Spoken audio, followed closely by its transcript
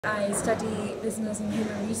I study business and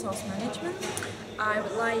human resource management. I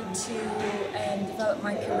would like to develop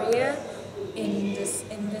my career in this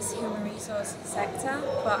human resource sector,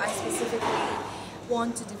 but I specifically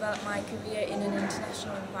want to develop my career in an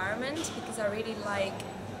international environment because I really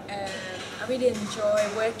enjoy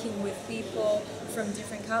working with people from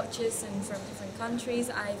different cultures and from different countries.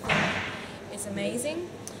 I think it's amazing.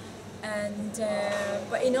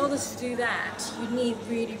 But in order to do that, you need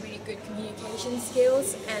really good communication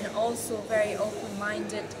skills and also very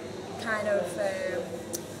open-minded kind of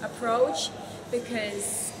approach,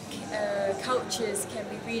 because cultures can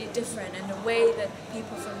be really different, and the way that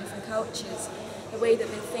people from different cultures, the way that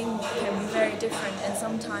they think can be very different and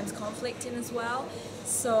sometimes conflicting as well.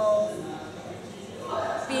 So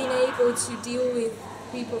being able to deal with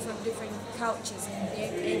people from different cultures and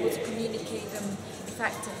being able to communicate them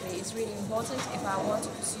effectively is really important if I want to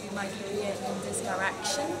pursue my career in this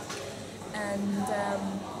direction. And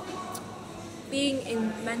being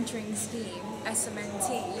in mentoring scheme as a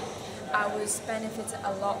mentee, I was benefited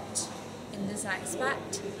a lot in this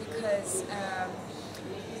aspect because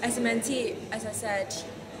as a mentee, as I said,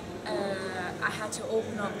 I had to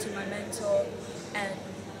open up to my mentor and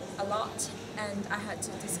a lot, and I had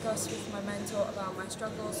to discuss with my mentor about my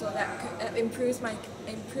struggles, so that improved my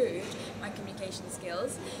communication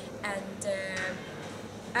skills. And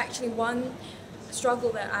actually one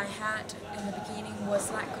struggle that I had in the beginning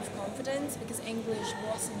was lack of confidence, because English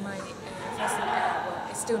wasn't my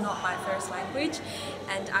it's still not my first language,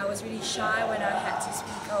 and I was really shy when I had to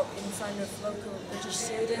speak up in front of local British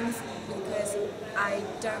students because I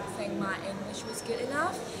don't think my English was good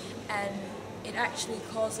enough, and it actually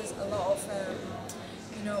causes a lot of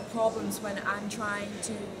problems when I'm trying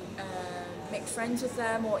to make friends with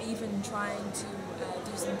them, or even trying to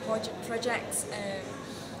do some projects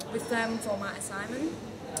with them for my assignment.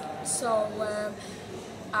 So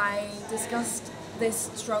I discussed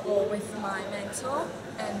this struggle with my mentor,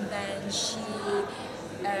 and then she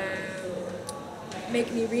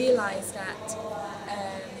made me realize that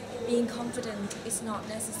being confident is not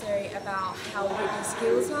necessary about how good your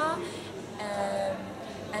skills are.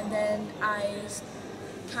 And then I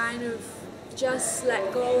kind of just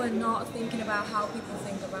let go and not thinking about how people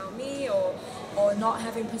think about me, or not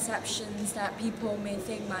having perceptions that people may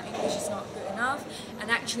think my English is not good enough. And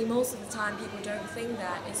actually most of the time people don't think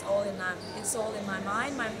that. It's all in my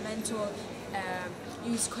mind. My mentor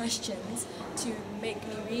used questions to make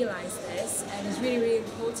me realize this, and it's really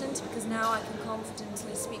important because now I can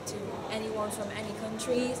confidently speak to anyone from any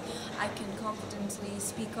countries. I can confidently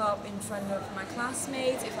speak up in front of my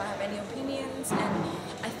classmates if I have any opinions, and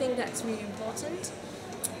I think that's really important.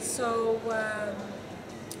 So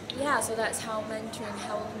yeah, so that's how mentoring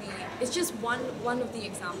helped me. It's just one of the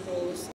examples.